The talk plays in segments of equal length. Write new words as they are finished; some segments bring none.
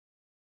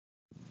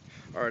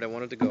Alright, I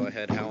wanted to go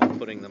ahead how I'm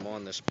putting them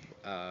on this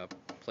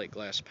plate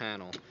glass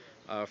panel.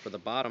 For the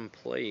bottom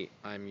plate,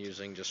 I'm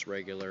using just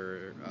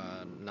regular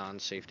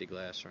non-safety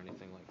glass or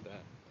anything like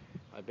that.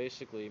 I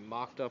basically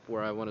mocked up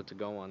where I wanted to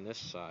go on this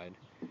side,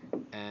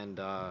 and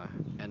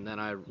then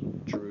I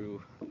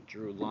drew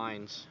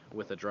lines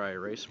with a dry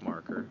erase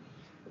marker,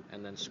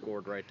 and then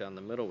scored right down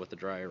the middle with the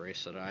dry erase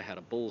so that I had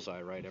a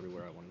bullseye right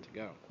everywhere I wanted to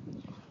go.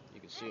 You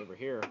can see over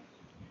here,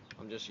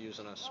 I'm just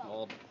using a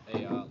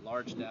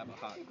large dab of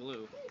hot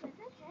glue.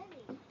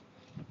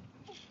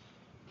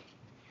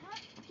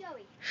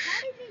 Joey,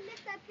 how did he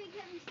lift that big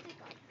heavy stick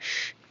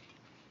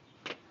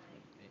up?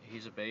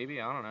 He's a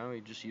baby, I don't know, he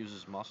just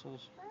uses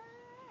muscles.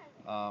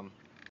 So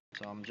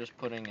I'm just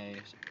putting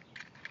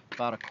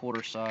about a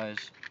quarter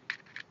size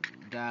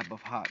dab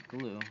of hot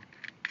glue.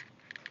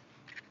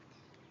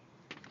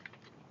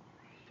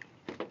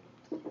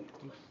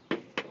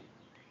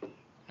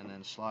 And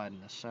then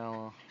sliding the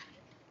cell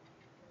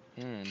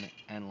in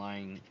and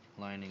lining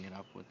it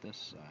up with this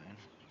side,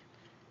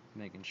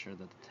 making sure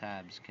that the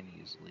tabs can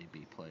easily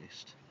be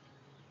placed.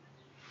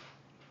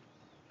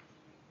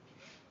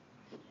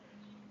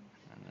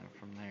 And then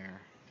from there,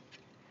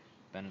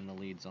 bending the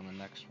leads on the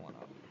next one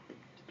up.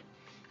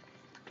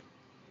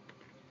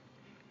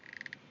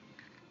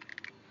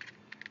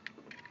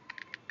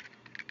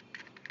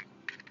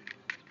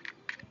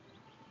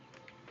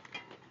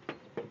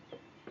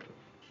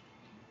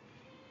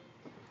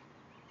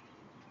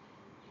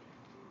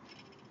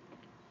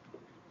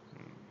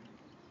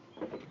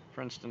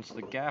 For instance,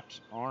 the gaps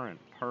aren't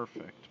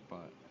perfect,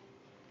 but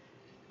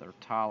they're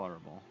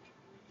tolerable.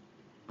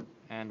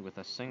 And with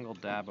a single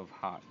dab of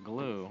hot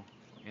glue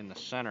in the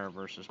center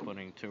versus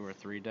putting 2 or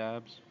 3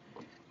 dabs,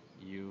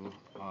 you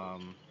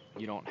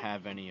don't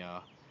have any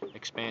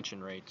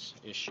expansion rates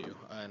issue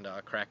and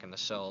cracking the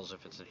cells.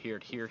 If it's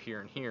adhered here,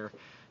 here, and here,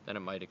 then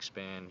it might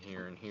expand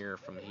here and here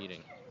from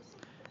heating,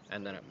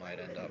 and then it might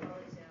end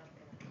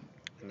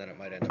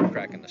up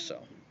cracking the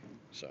cell.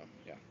 So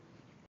yeah.